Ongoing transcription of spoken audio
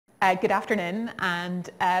Good afternoon, and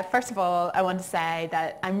first of all I want to say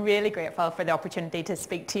that I'm really grateful for the opportunity to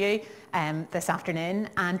speak to you this afternoon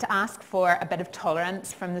and to ask for a bit of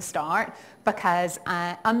tolerance from the start because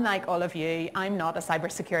unlike all of you, I'm not a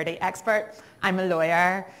cybersecurity expert. I'm a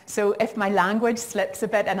lawyer, so if my language slips a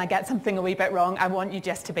bit and I get something a wee bit wrong, I want you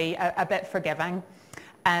just to be a bit forgiving.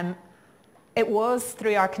 It was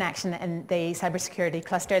through our connection in the cybersecurity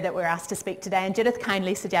cluster that we were asked to speak today, and Judith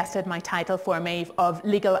kindly suggested my title for me of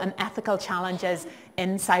Legal and Ethical Challenges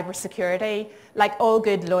in Cybersecurity. Like all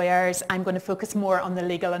good lawyers, I'm going to focus more on the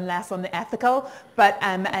legal and less on the ethical, but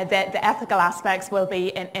the ethical aspects will be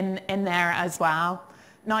in there as well.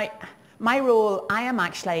 Now, my role, I am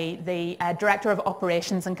actually the Director of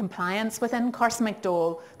Operations and Compliance within Carson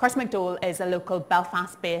McDowell. Carson McDowell is a local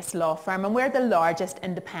Belfast-based law firm, and we're the largest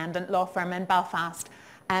independent law firm in Belfast.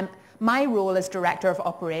 My role as Director of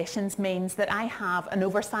Operations means that I have an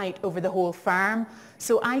oversight over the whole firm.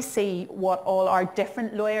 So I see what all our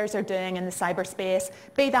different lawyers are doing in the cyberspace,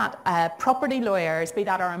 be that property lawyers, be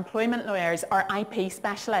that our employment lawyers, our IP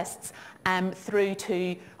specialists, through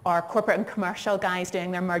to our corporate and commercial guys doing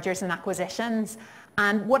their mergers and acquisitions.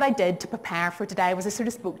 And what I did to prepare for today was I sort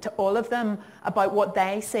of spoke to all of them about what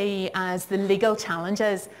they see as the legal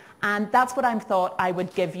challenges. And that's what I thought I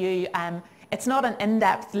would give you. It's not an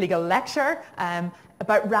in-depth legal lecture,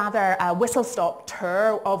 but rather a whistle-stop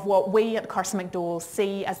tour of what we at Carson McDowell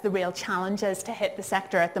see as the real challenges to hit the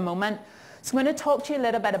sector at the moment. So I'm going to talk to you a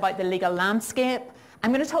little bit about the legal landscape.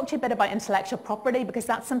 I'm going to talk to you a bit about intellectual property because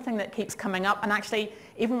that's something that keeps coming up. And actually,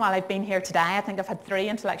 even while I've been here today, I think I've had 3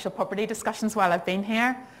 intellectual property discussions while I've been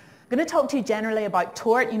here. I'm going to talk to you generally about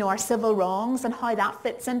tort, our civil wrongs and how that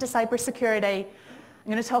fits into cybersecurity.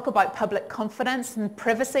 I'm going to talk about public confidence and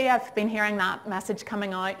privacy. I've been hearing that message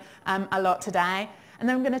coming out a lot today. And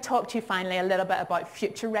then I'm going to talk to you finally a little bit about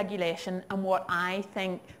future regulation and what I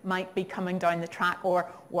think might be coming down the track or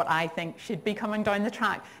what I think should be coming down the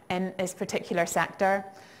track in this particular sector.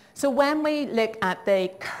 So when we look at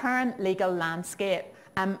the current legal landscape,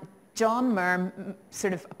 John Moore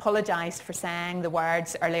sort of apologised for saying the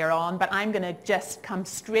words earlier on, but I'm going to just come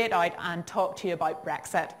straight out and talk to you about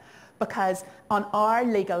Brexit. Because on our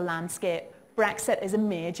legal landscape, Brexit is a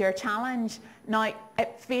major challenge. Now,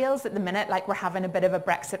 it feels at the minute like we're having a bit of a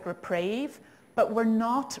Brexit reprieve, but we're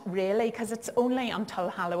not really, because it's only until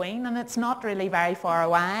Halloween and it's not really very far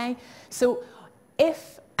away. So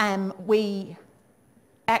if we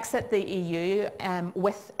exit the EU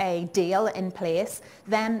with a deal in place,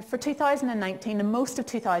 then for 2019 and most of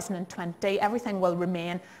 2020, everything will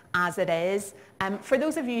remain as it is. For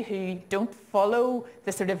those of you who don't follow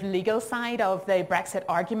the sort of legal side of the Brexit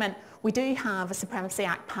argument, we do have a Supremacy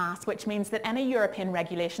Act passed, which means that any European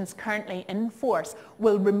regulations currently in force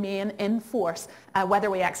will remain in force, whether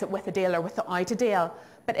we exit with a deal or without a deal.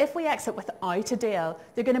 But if we exit without a deal,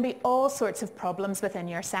 there are going to be all sorts of problems within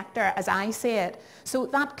your sector, as I see it. So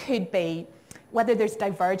that could be whether there's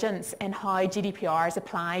divergence in how GDPR is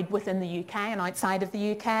applied within the UK and outside of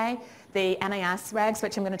the UK, the NIS regs,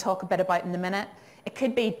 which I'm going to talk a bit about in a minute. It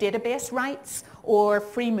could be database rights or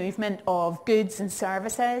free movement of goods and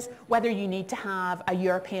services, whether you need to have a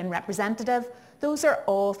European representative. Those are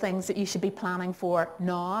all things that you should be planning for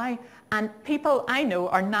now. And people, I know,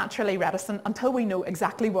 are naturally reticent until we know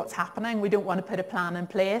exactly what's happening. We don't want to put a plan in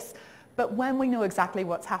place. But when we know exactly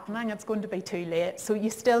what's happening, it's going to be too late. So you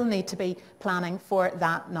still need to be planning for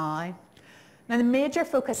that now. Now, the major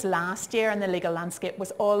focus last year in the legal landscape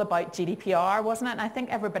was all about GDPR, wasn't it? And I think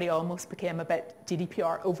everybody almost became a bit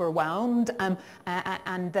GDPR overwhelmed,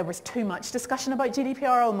 and there was too much discussion about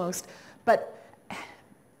GDPR almost. But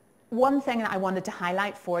one thing that I wanted to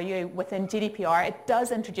highlight for you within GDPR, it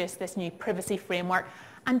does introduce this new privacy framework,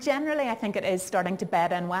 and generally I think it is starting to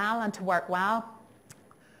bed in well and to work well.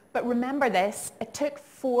 But remember this, it took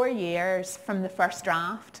 4 years from the first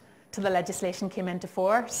draft till the legislation came into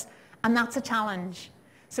force. And that's a challenge.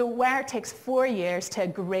 So where it takes 4 years to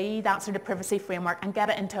agree that sort of privacy framework and get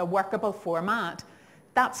it into a workable format,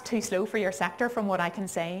 that's too slow for your sector from what I can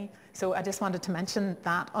see. So I just wanted to mention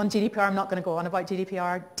that. On GDPR, I'm not going to go on about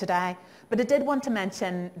GDPR today, but I did want to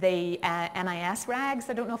mention the NIS regs.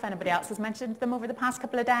 I don't know if anybody else has mentioned them over the past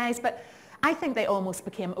couple of days, but I think they almost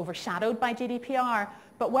became overshadowed by GDPR.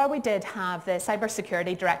 But where we did have the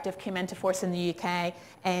Cybersecurity Directive came into force in the UK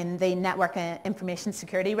and the Network Information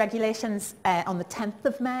Security Regulations on the 10th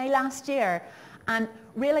of May last year. And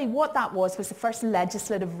really what that was the first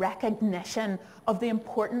legislative recognition of the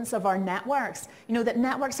importance of our networks. That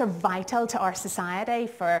networks are vital to our society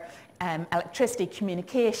for electricity,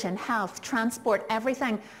 communication, health, transport,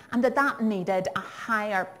 everything, and that needed a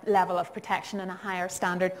higher level of protection and a higher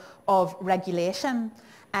standard of regulation.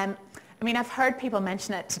 I mean, I've heard people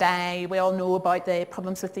mention it today. We all know about the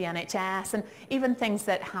problems with the NHS and even things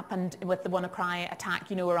that happened with the WannaCry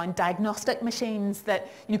attack, around diagnostic machines that,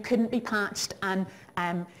 couldn't be patched and,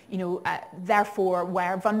 therefore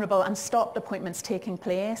were vulnerable and stopped appointments taking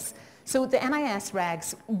place. So the NIS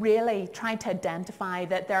regs really tried to identify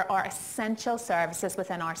that there are essential services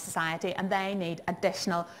within our society and they need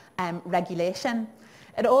additional regulation.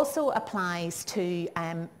 It also applies to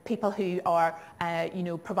people who are,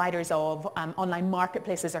 providers of online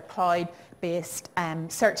marketplaces or cloud-based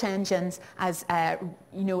search engines as,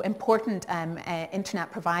 important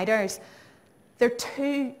internet providers.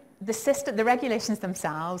 The regulations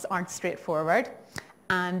themselves aren't straightforward,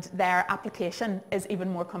 and their application is even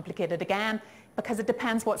more complicated again because it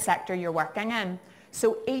depends what sector you're working in.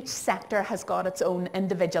 So each sector has got its own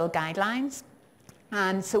individual guidelines.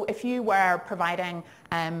 And so if you were providing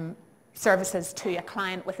services to a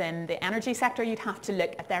client within the energy sector, you'd have to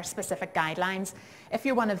look at their specific guidelines. If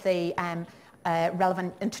you're one of the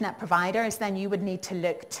relevant internet providers, then you would need to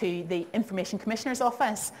look to the Information Commissioner's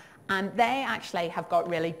Office. And they actually have got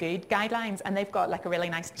really good guidelines and they've got like a really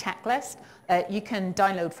nice checklist you can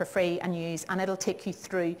download for free and use, and it'll take you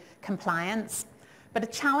through compliance. But a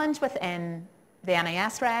challenge within the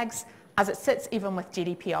NIS regs, as it sits even with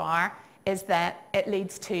GDPR, is that it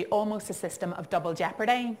leads to almost a system of double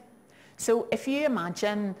jeopardy. So if you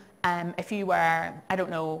imagine if you were, I don't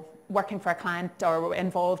know, working for a client or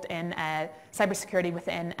involved in cybersecurity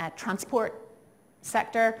within a transport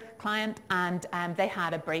sector client and they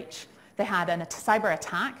had a breach, they had a cyber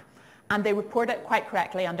attack and they report it quite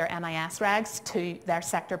correctly under NIS regs to their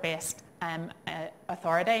sector-based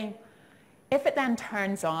authority. If it then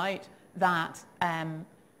turns out that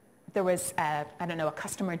there was, a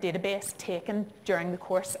customer database taken during the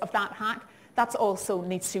course of that hack, that also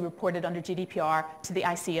needs to be reported under GDPR to the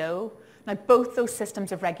ICO. Now, both those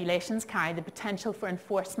systems of regulations carry the potential for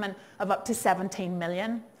enforcement of up to 17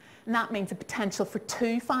 million. And that means a potential for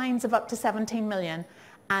 2 fines of up to 17 million.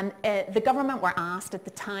 And the government were asked at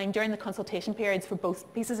the time during the consultation periods for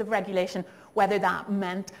both pieces of regulation whether that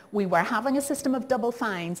meant we were having a system of double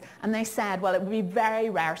fines. And they said, well, it would be very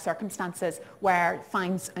rare circumstances where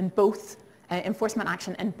fines in both, enforcement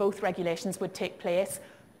action in both regulations would take place.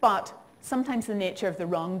 But sometimes the nature of the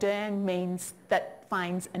wrongdoing means that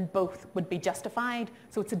fines in both would be justified.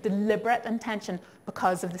 So it's a deliberate intention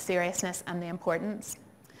because of the seriousness and the importance.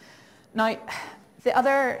 Now, the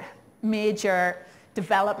other major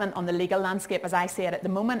development on the legal landscape, as I see it at the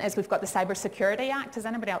moment, is we've got the Cybersecurity Act. Has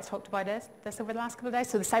anybody else talked about this over the last couple of days?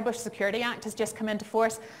 So the Cybersecurity Act has just come into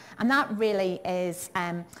force, and that really is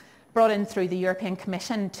brought in through the European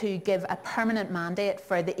Commission to give a permanent mandate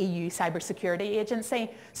for the EU Cybersecurity Agency.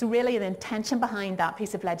 So really the intention behind that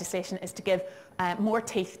piece of legislation is to give more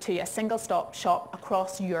teeth to a single-stop shop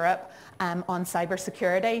across Europe on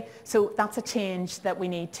cybersecurity. So that's a change that we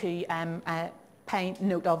need to pay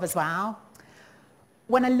note of as well.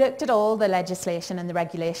 When I looked at all the legislation and the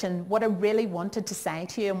regulation, what I really wanted to say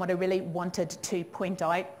to you and what I really wanted to point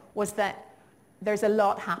out was that there's a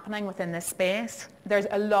lot happening within this space. There's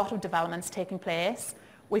a lot of developments taking place.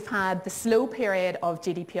 We've had the slow period of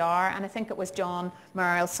GDPR, and I think it was John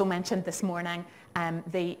Murray also mentioned this morning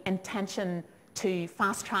the intention to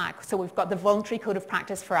fast track. So we've got the voluntary code of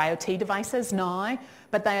practice for IoT devices now,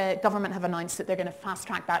 but the government have announced that they're going to fast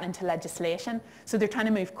track that into legislation. So they're trying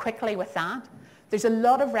to move quickly with that. There's a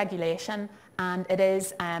lot of regulation, and it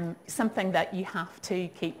is something that you have to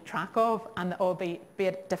keep track of, and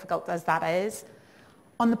albeit difficult as that is.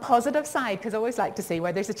 On the positive side, because I always like to see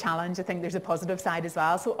where there's a challenge, I think there's a positive side as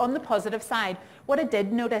well. So on the positive side, what I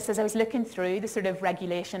did notice as I was looking through the sort of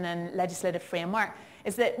regulation and legislative framework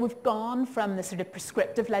is that we've gone from the sort of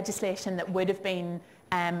prescriptive legislation that would have been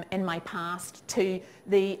in my past to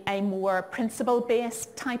a more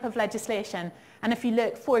principle-based type of legislation. And if you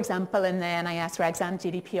look, for example, in the NIS regs and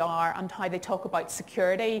GDPR and how they talk about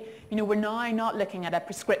security, we're now not looking at a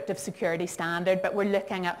prescriptive security standard, but we're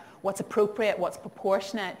looking at what's appropriate, what's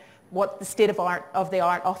proportionate, what the state of the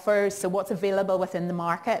art offers, so what's available within the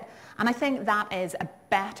market. And I think that is a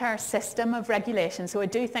better system of regulation. So I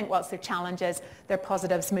do think whilst there are challenges, there are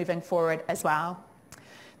positives moving forward as well.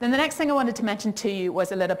 Then the next thing I wanted to mention to you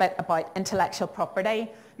was a little bit about intellectual property.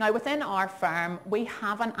 Now, within our firm, we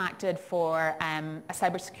haven't acted for a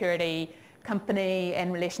cybersecurity company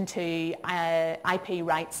in relation to IP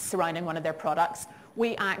rights surrounding one of their products.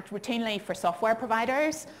 We act routinely for software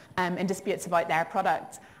providers in disputes about their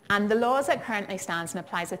products. And the laws that currently stands and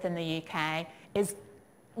applies within the UK is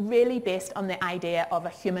really based on the idea of a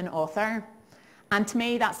human author. And to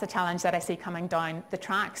me, that's the challenge that I see coming down the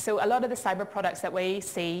track. So a lot of the cyber products that we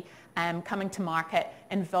see coming to market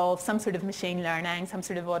involve some sort of machine learning, some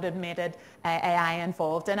sort of automated AI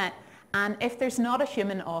involved in it. And if there's not a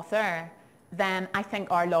human author, then I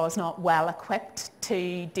think our law is not well equipped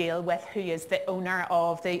to deal with who is the owner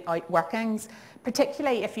of the outworkings,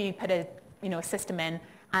 particularly if you put a system in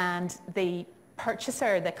and the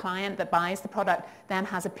purchaser, the client that buys the product, then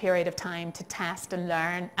has a period of time to test and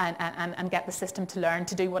learn and get the system to learn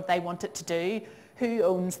to do what they want it to do. Who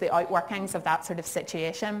owns the outworkings of that sort of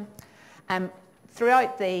situation?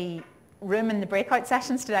 Throughout the room in the breakout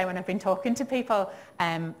sessions today when I've been talking to people,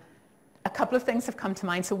 a couple of things have come to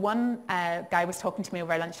mind. So one guy was talking to me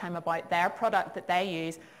over lunchtime about their product that they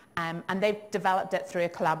use, and they've developed it through a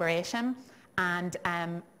collaboration, and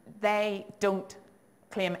they don't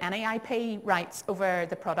claim any IP rights over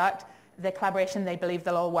the product. The collaboration, they believe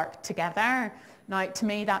they'll all work together. Now, to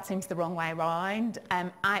me, that seems the wrong way around.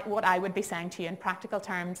 What I would be saying to you in practical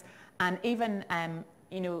terms, and even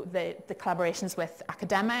the collaborations with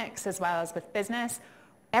academics as well as with business,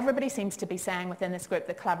 everybody seems to be saying within this group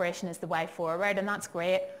that collaboration is the way forward, and that's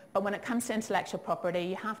great. But when it comes to intellectual property,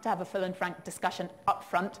 you have to have a full and frank discussion up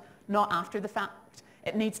front, not after the fact.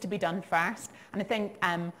 It needs to be done first. And I think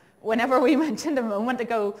whenever we mentioned a moment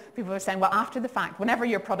ago, people were saying, well, after the fact, whenever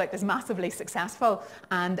your product is massively successful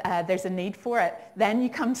and there's a need for it, then you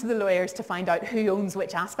come to the lawyers to find out who owns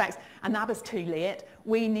which aspects, and that is too late.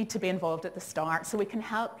 We need to be involved at the start, so we can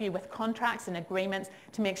help you with contracts and agreements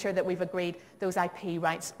to make sure that we've agreed those IP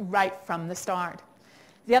rights right from the start.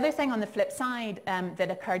 The other thing on the flip side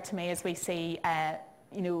that occurred to me as we see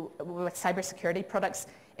with cybersecurity products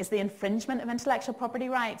is the infringement of intellectual property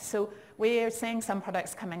rights. So we're seeing some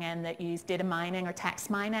products coming in that use data mining or text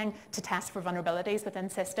mining to test for vulnerabilities within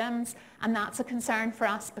systems, and that's a concern for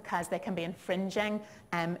us because they can be infringing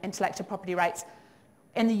intellectual property rights.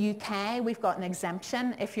 In the UK, we've got an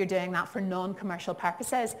exemption if you're doing that for non-commercial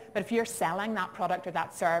purposes, but if you're selling that product or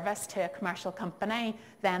that service to a commercial company,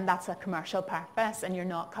 then that's a commercial purpose and you're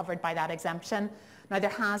not covered by that exemption. Now, there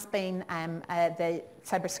has been the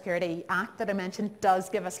Cybersecurity Act that I mentioned does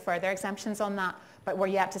give us further exemptions on that, but we're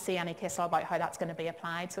yet to see any case law about how that's going to be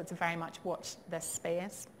applied, so it's very much watch this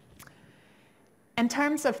space. In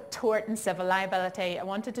terms of tort and civil liability, I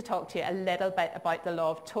wanted to talk to you a little bit about the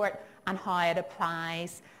law of tort and how it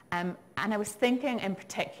applies. And I was thinking in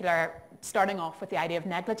particular, starting off with the idea of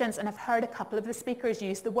negligence, and I've heard a couple of the speakers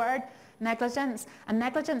use the word negligence, and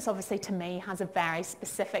negligence obviously to me has a very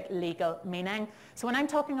specific legal meaning. So when I'm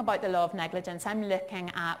talking about the law of negligence, I'm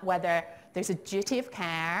looking at whether there's a duty of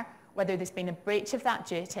care, whether there's been a breach of that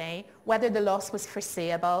duty, whether the loss was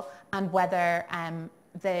foreseeable, and whether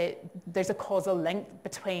there's a causal link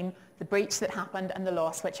between the breach that happened and the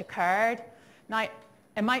loss which occurred. Now,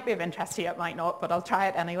 it might be of interest to you, it might not, but I'll try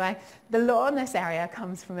it anyway. The law in this area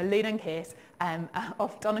comes from a leading case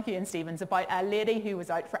of Donoghue and Stevens about a lady who was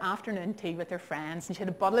out for afternoon tea with her friends, and she had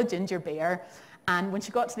a bottle of ginger beer, and when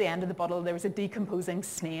she got to the end of the bottle, there was a decomposing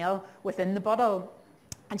snail within the bottle,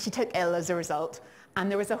 and she took ill as a result.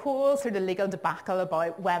 And there was a whole sort of legal debacle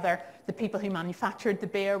about whether the people who manufactured the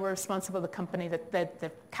beer were responsible, the company,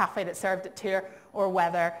 the cafe that served it to her, or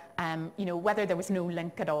whether, whether there was no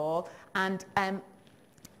link at all. And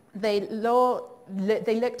they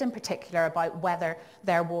looked in particular about whether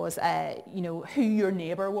there was, who your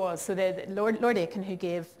neighbour was. So Lord Aiken, who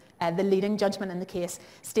gave the leading judgment in the case,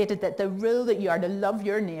 stated that the rule that you are to love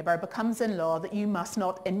your neighbour becomes in law that you must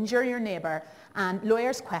not injure your neighbour. And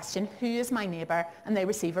lawyers question, who is my neighbour? And they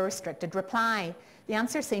receive a restricted reply. The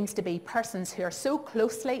answer seems to be persons who are so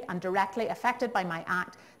closely and directly affected by my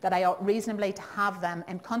act that I ought reasonably to have them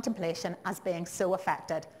in contemplation as being so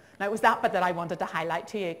affected. Now, it was that bit that I wanted to highlight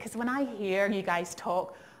to you, because when I hear you guys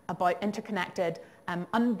talk about interconnected,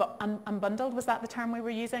 unbundled, was that the term we were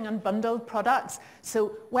using? Unbundled products.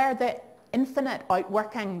 So where the infinite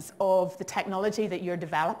outworkings of the technology that you're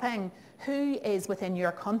developing, who is within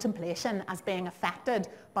your contemplation as being affected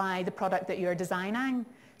by the product that you're designing?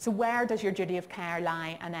 So where does your duty of care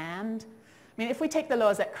lie and end? I mean, if we take the law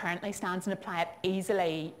as it currently stands and apply it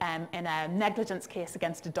easily in a negligence case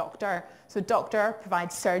against a doctor, so a doctor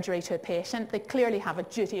provides surgery to a patient, they clearly have a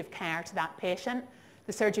duty of care to that patient.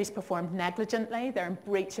 The surgery is performed negligently, they're in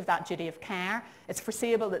breach of that duty of care. It's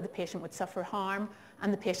foreseeable that the patient would suffer harm,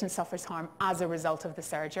 and the patient suffers harm as a result of the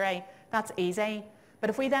surgery. That's easy. But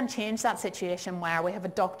if we then change that situation where we have a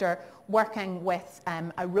doctor working with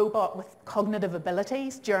a robot with cognitive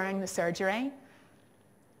abilities during the surgery,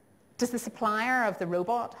 does the supplier of the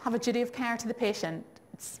robot have a duty of care to the patient?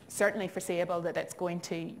 It's certainly foreseeable that it's going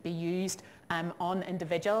to be used on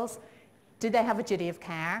individuals. Do they have a duty of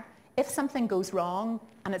care? if something goes wrong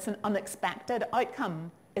and it's an unexpected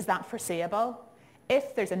outcome, is that foreseeable?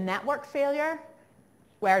 If there's a network failure,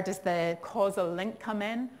 where does the causal link come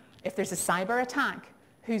in? If there's a cyber attack,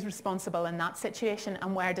 who's responsible in that situation,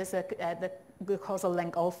 and where does the causal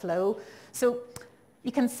link all flow? So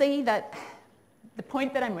you can see that the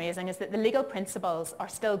point that I'm raising is that the legal principles are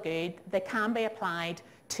still good. They can be applied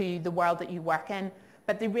to the world that you work in,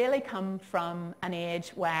 but they really come from an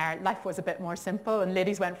age where life was a bit more simple and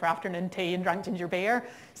ladies went for afternoon tea and drank ginger beer.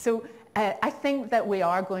 So I think that we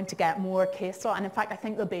are going to get more case law, and in fact I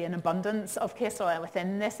think there'll be an abundance of case law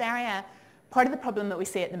within this area. Part of the problem that we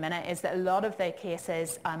see at the minute is that a lot of the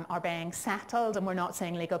cases are being settled and we're not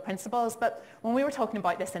seeing legal principles. But when we were talking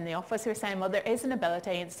about this in the office, we were saying, well, there is an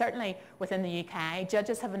ability, and certainly within the UK,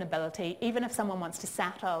 judges have an ability, even if someone wants to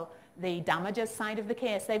settle the damages side of the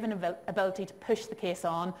case, they have an ability to push the case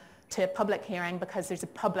on to a public hearing because there's a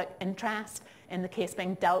public interest in the case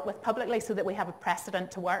being dealt with publicly so that we have a precedent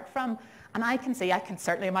to work from. And I can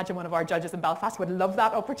certainly imagine one of our judges in Belfast would love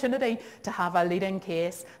that opportunity to have a leading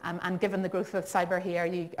case. And given the growth of cyber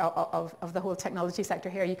here, of the whole technology sector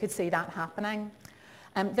here, you could see that happening.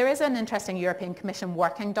 There is an interesting European Commission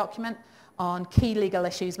working document on key legal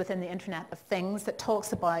issues within the Internet of Things that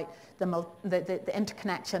talks about the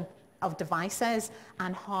interconnection of devices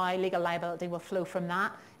and how legal liability will flow from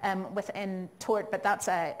that within tort, but that's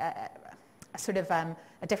a sort of a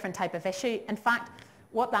different type of issue. In fact,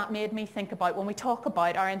 what that made me think about when we talk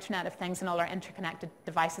about our Internet of Things and all our interconnected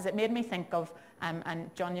devices, it made me think of,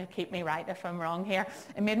 and John, you keep me right if I'm wrong here,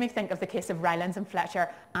 it made me think of the case of Rylands and Fletcher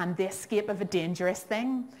and the escape of a dangerous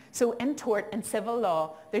thing. So in tort, in civil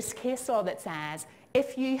law, there's case law that says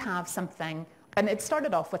if you have something, and it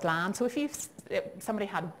started off with land, so if somebody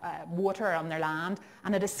had water on their land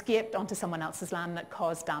and it escaped onto someone else's land that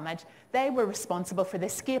caused damage, they were responsible for the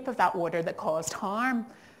escape of that water that caused harm.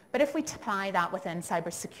 But if we apply that within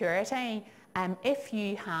cybersecurity, if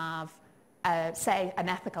you have, say, an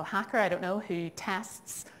ethical hacker, I don't know, who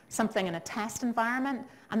tests something in a test environment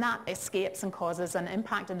and that escapes and causes an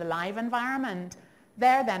impact in the live environment,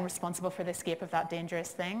 they're then responsible for the escape of that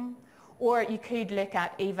dangerous thing. Or you could look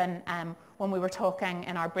at even when we were talking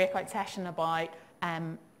in our breakout session about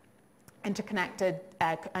interconnected,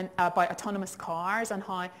 about autonomous cars and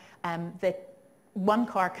how the one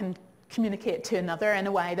car can communicate to another in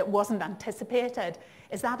a way that wasn't anticipated.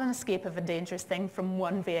 Is that an escape of a dangerous thing from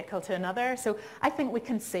one vehicle to another? So I think we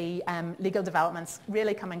can see legal developments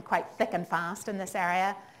really coming quite thick and fast in this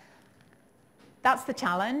area. That's the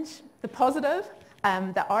challenge. The positive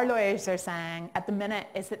that our lawyers are saying at the minute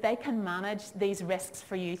is that they can manage these risks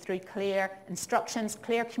for you through clear instructions,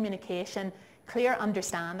 clear communication, clear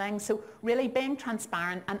understanding. So really being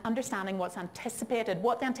transparent and understanding what's anticipated,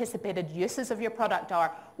 what the anticipated uses of your product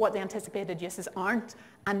are, what the anticipated uses aren't,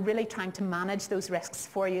 and really trying to manage those risks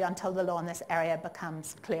for you until the law in this area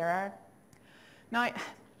becomes clearer. Now,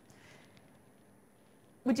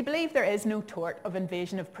 would you believe there is no tort of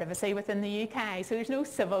invasion of privacy within the UK? So there's no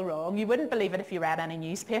civil wrong. You wouldn't believe it if you read any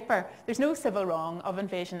newspaper. There's no civil wrong of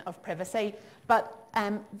invasion of privacy, but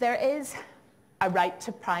there is a right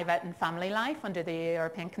to private and family life under the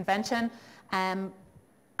European Convention, and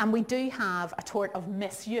we do have a tort of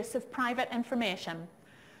misuse of private information.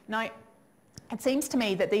 Now, it seems to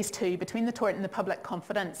me that these two, between the tort and the public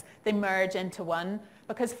confidence, they merge into one,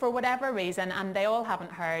 because for whatever reason, and they all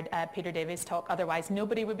haven't heard Peter Davies talk, otherwise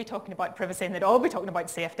nobody would be talking about privacy and they'd all be talking about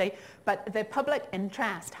safety, but the public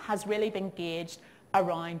interest has really been gauged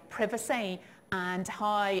around privacy and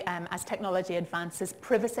how, as technology advances,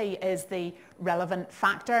 privacy is the relevant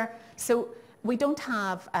factor. So we don't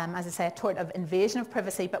have, as I say, a tort of invasion of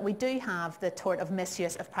privacy, but we do have the tort of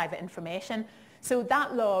misuse of private information. So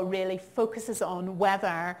that law really focuses on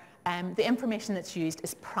whether the information that's used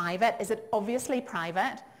is private. Is it obviously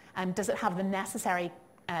private? Does it have the necessary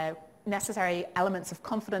elements of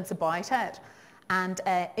confidence about it? And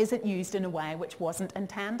is it used in a way which wasn't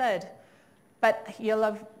intended? But you'll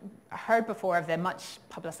have heard before of the much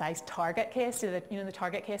publicised Target case, so the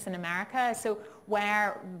Target case in America, so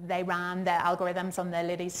where they ran the algorithms on the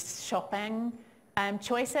lady's shopping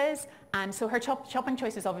choices, and so her shopping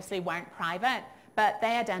choices obviously weren't private, but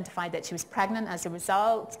they identified that she was pregnant as a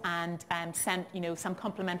result and sent some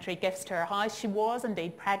complimentary gifts to her house. She was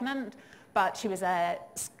indeed pregnant, but she was a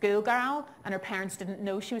schoolgirl and her parents didn't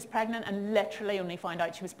know she was pregnant and literally only found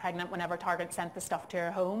out she was pregnant whenever Target sent the stuff to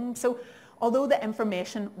her home. So although the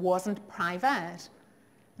information wasn't private,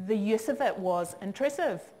 the use of it was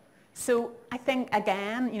intrusive. So I think,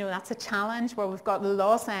 again, that's a challenge where we've got the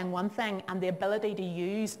law saying one thing and the ability to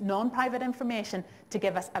use non-private information to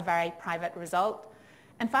give us a very private result.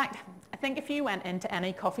 In fact, I think if you went into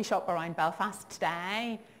any coffee shop around Belfast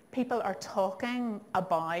today, people are talking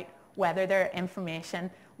about whether their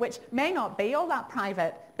information, which may not be all that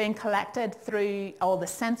private, being collected through all the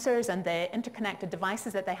sensors and the interconnected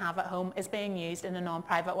devices that they have at home, is being used in a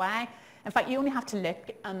non-private way. In fact, you only have to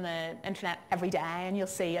look on the internet every day and you'll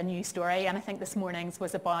see a new story. And I think this morning's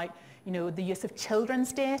was about, the use of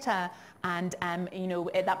children's data and,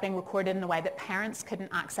 that being recorded in a way that parents couldn't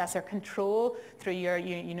access or control through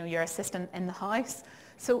your assistant in the house.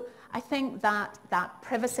 So I think that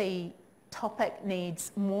privacy topic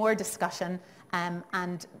needs more discussion,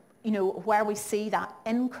 and where we see that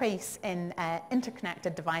increase in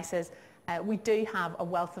interconnected devices, we do have a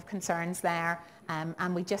wealth of concerns there,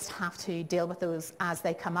 and we just have to deal with those as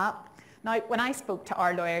they come up. Now, when I spoke to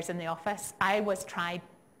our lawyers in the office,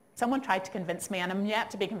 someone tried to convince me, and I'm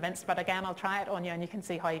yet to be convinced, but again, I'll try it on you and you can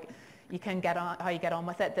see how you get on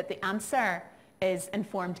with it, that the answer is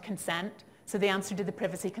informed consent. So the answer to the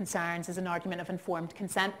privacy concerns is an argument of informed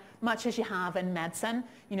consent, much as you have in medicine,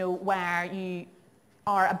 where you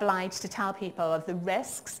are obliged to tell people of the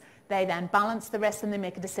risks. They then balance the risks and they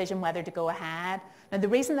make a decision whether to go ahead. Now, the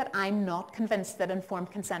reason that I'm not convinced that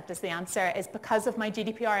informed consent is the answer is because of my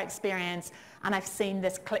GDPR experience, and I've seen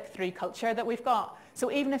this click-through culture that we've got. So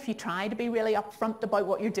even if you try to be really upfront about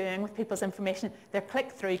what you're doing with people's information, they're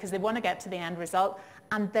click-through because they want to get to the end result,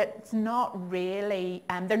 and that's not really,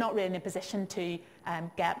 they're not really in a position to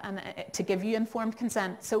to give you informed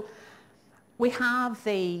consent. So we have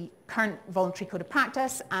the current voluntary code of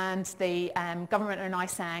practice, and the government are now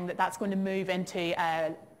saying that that's going to move into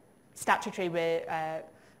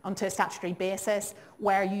onto a statutory basis,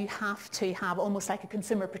 where you have to have almost like a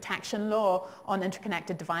consumer protection law on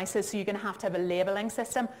interconnected devices. So you're going to have a labelling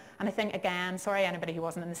system. And I think, again, sorry, anybody who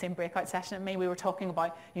wasn't in the same breakout session as me, we were talking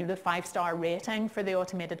about the 5-star rating for the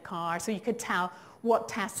automated car. So you could tell what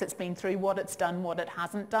tests it's been through, what it's done, what it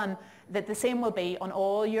hasn't done. That the same will be on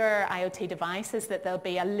all your IoT devices, that there'll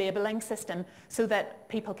be a labelling system so that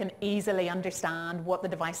people can easily understand what the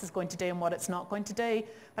device is going to do and what it's not going to do.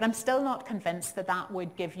 But I'm still not convinced that that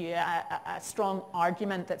would give you a strong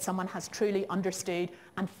argument that someone has truly understood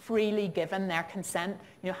and freely given their consent,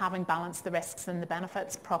 having balanced the risks and the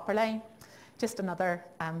benefits properly. Just another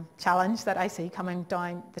challenge that I see coming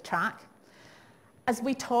down the track. As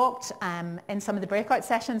we talked in some of the breakout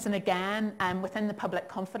sessions, and again within the public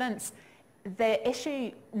confidence, the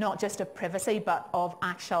issue not just of privacy but of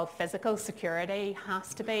actual physical security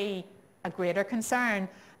has to be a greater concern.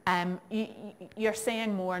 You're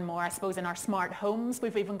seeing more and more, I suppose, in our smart homes.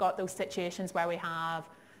 We've even got those situations where we have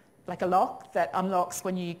like a lock that unlocks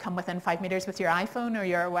when you come within 5 meters with your iPhone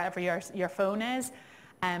or whatever your phone is.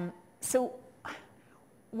 So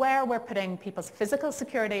where we're putting people's physical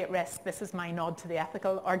security at risk, this is my nod to the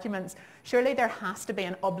ethical arguments, surely there has to be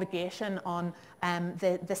an obligation on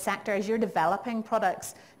the sector as you're developing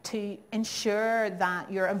products to ensure that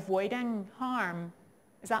you're avoiding harm.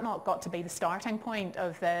 Has that not got to be the starting point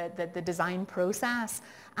of the design process,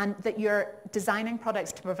 and that you're designing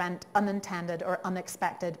products to prevent unintended or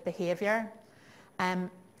unexpected behaviour?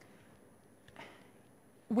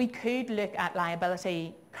 We could look at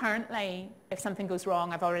liability currently if something goes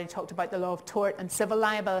wrong. I've already talked about the law of tort and civil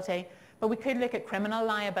liability, but we could look at criminal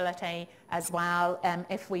liability as well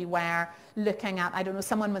if we were looking at, I don't know,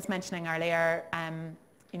 someone was mentioning earlier,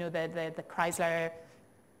 the Chrysler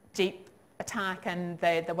Jeep attack and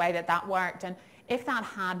the way that worked. And if that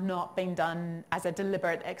had not been done as a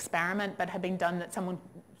deliberate experiment but had been done that someone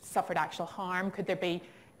suffered actual harm, could there be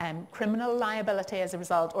criminal liability as a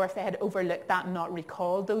result, or if they had overlooked that and not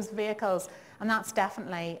recalled those vehicles? And that's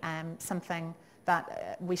definitely something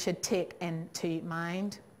that we should take into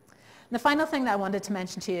mind. And the final thing that I wanted to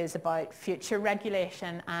mention to you is about future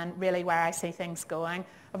regulation and really where I see things going.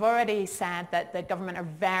 I've already said that the government are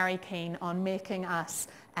very keen on making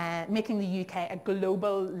the UK a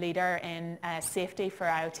global leader in safety for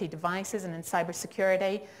IoT devices and in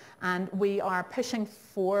cybersecurity, and we are pushing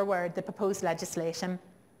forward the proposed legislation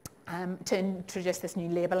to introduce this new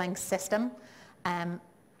labelling system.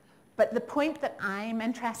 But the point that I'm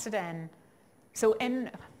interested in, so in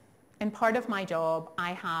part of my job,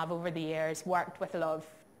 I have over the years worked with a lot of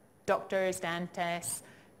doctors, dentists,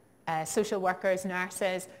 social workers,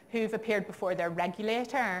 nurses who've appeared before their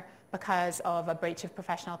regulator because of a breach of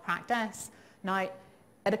professional practice. Now,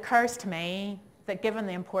 it occurs to me that given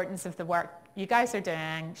the importance of the work you guys are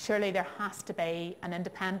doing, surely there has to be an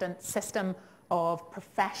independent system of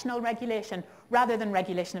professional regulation rather than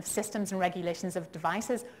regulation of systems and regulations of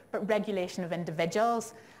devices, but regulation of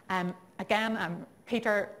individuals. Again,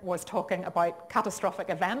 Peter was talking about catastrophic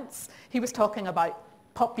events. He was talking about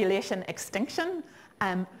population extinction.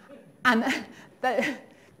 And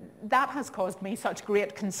that has caused me such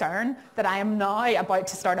great concern that I am now about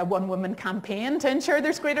to start a one-woman campaign to ensure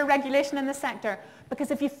there's greater regulation in the sector. Because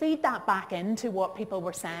if you feed that back into what people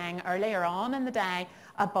were saying earlier on in the day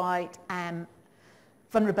about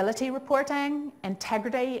vulnerability reporting,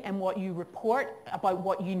 integrity in what you report about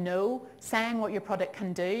what you know, saying what your product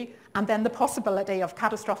can do, and then the possibility of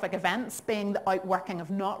catastrophic events being the outworking of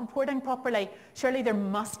not reporting properly, surely there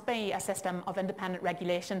must be a system of independent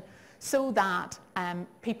regulation so that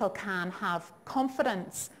people can have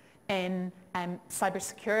confidence in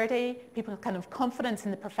cybersecurity, people can have confidence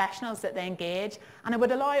in the professionals that they engage, and it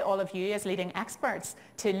would allow all of you as leading experts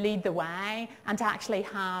to lead the way and to actually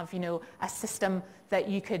have, you know, a system that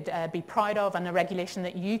you could be proud of and a regulation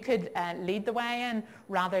that you could lead the way in,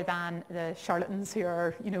 rather than the charlatans who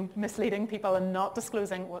are, you know, misleading people and not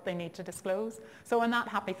disclosing what they need to disclose. So on that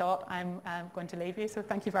happy thought, I'm going to leave you. So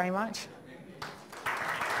thank you very much.